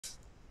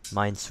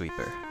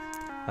Minesweeper,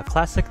 a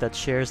classic that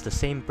shares the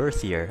same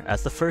birth year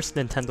as the first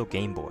Nintendo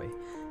Game Boy,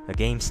 a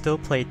game still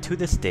played to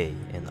this day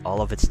in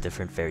all of its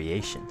different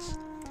variations.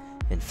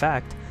 In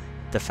fact,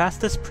 the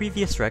fastest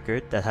previous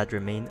record that had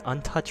remained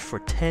untouched for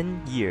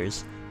 10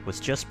 years was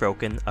just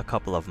broken a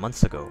couple of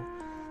months ago.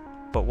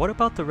 But what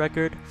about the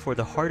record for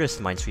the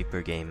hardest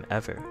Minesweeper game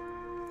ever?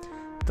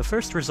 The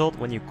first result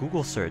when you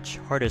Google search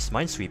hardest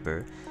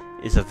Minesweeper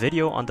is a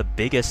video on the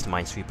biggest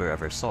Minesweeper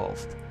ever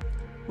solved,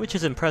 which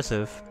is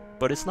impressive,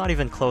 but it's not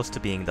even close to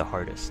being the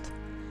hardest.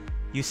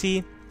 You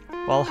see,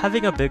 while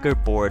having a bigger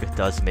board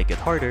does make it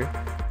harder,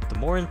 the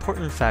more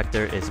important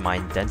factor is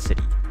mine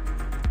density.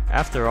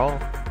 After all,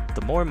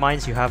 the more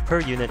mines you have per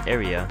unit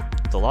area,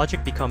 the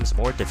logic becomes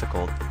more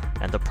difficult,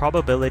 and the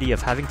probability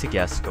of having to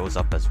guess goes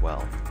up as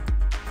well.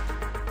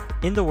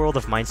 In the world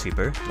of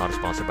Minesweeper, not a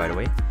sponsor by the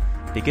way,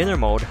 beginner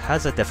mode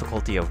has a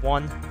difficulty of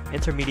 1,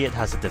 intermediate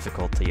has a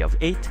difficulty of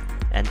 8,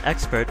 and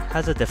expert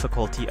has a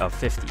difficulty of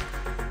 50.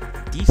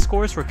 These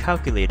scores were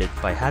calculated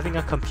by having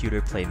a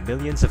computer play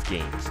millions of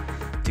games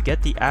to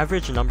get the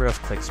average number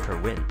of clicks per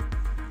win,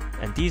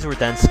 and these were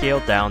then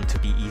scaled down to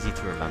be easy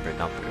to remember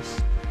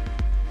numbers.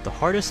 The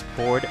hardest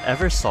board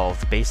ever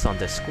solved based on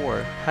this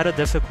score had a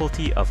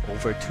difficulty of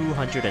over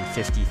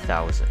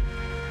 250,000,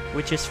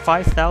 which is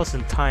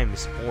 5,000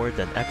 times more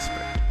than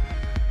expert.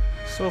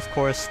 So of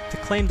course, to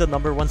claim the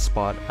 #1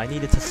 spot, I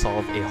needed to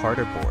solve a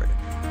harder board,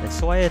 and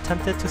so I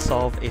attempted to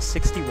solve a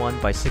 61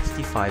 by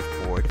 65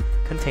 board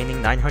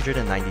containing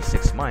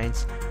 996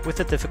 mines with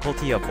a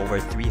difficulty of over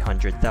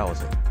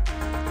 300,000.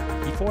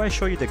 Before I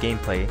show you the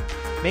gameplay,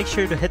 make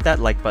sure to hit that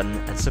like button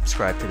and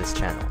subscribe to this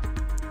channel.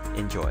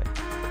 Enjoy!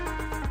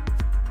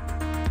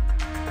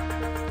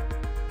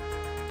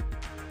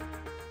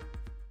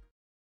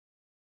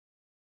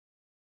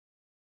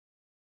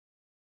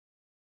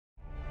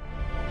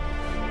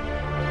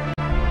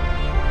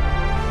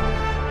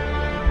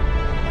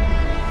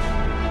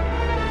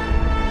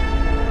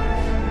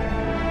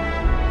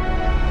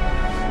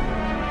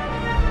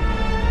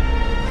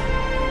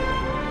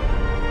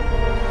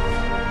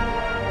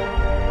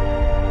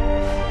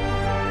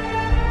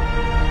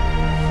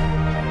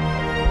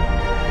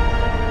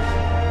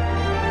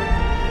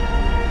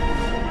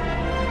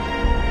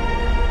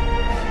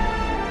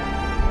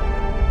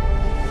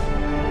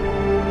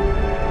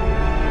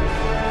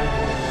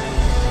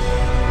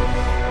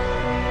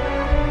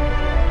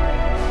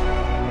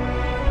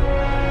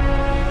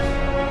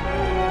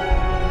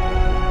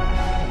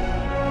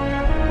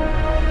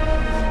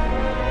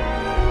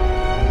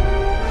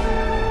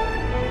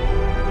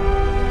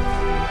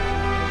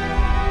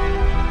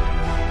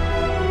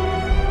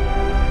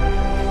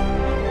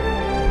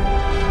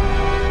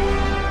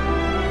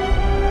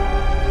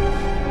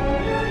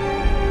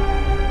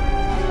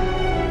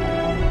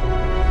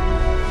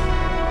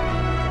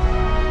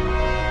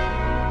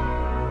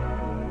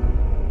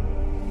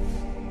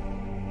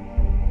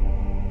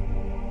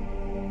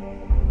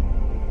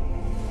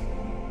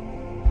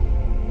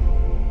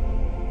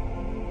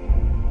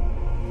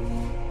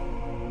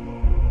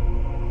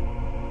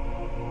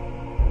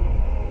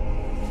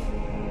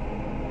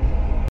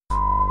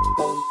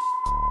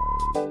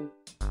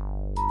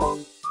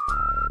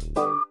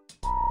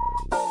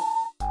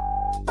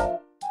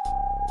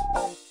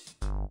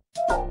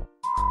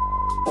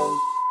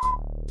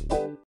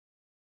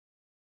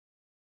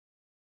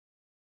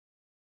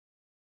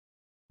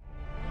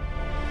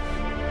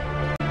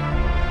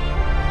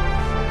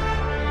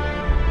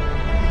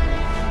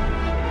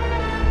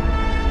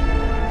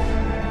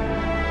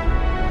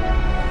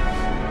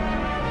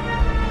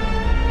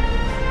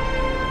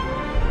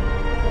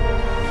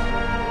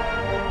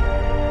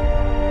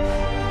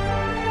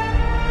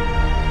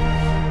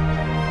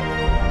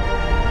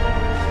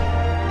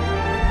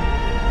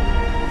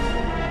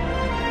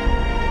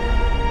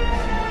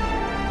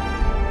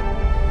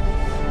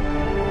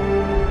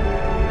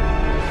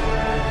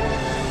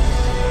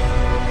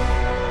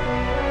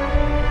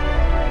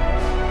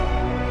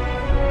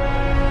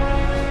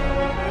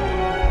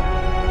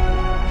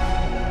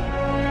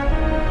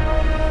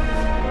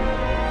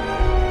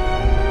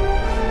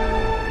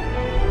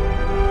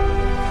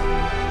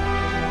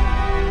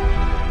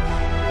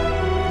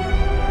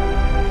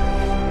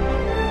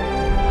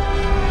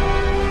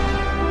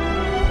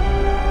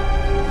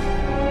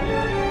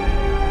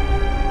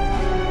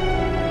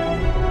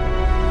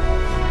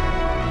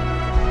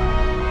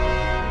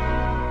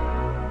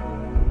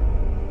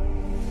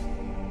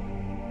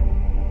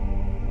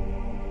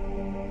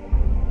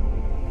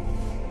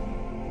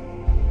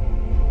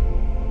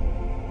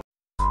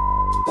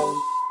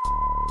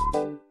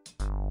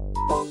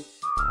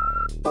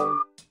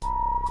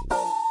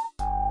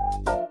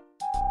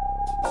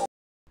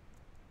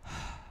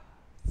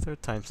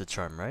 Third time's the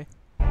charm, right?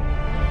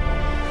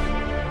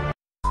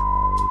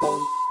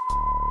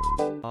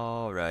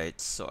 Alright,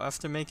 so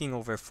after making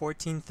over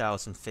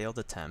 14,000 failed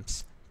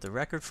attempts, the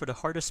record for the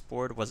hardest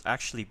board was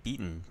actually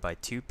beaten by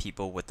two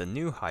people with the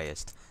new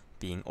highest,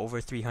 being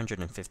over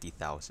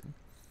 350,000.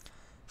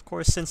 Of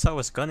course, since I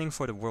was gunning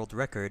for the world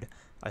record,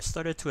 I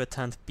started to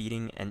attempt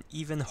beating an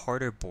even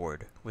harder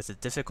board with a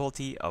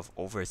difficulty of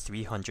over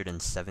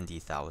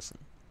 370,000.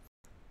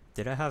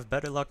 Did I have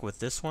better luck with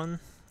this one?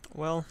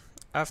 Well,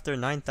 after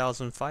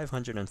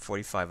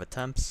 9,545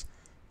 attempts,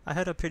 I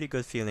had a pretty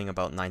good feeling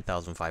about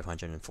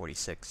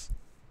 9,546.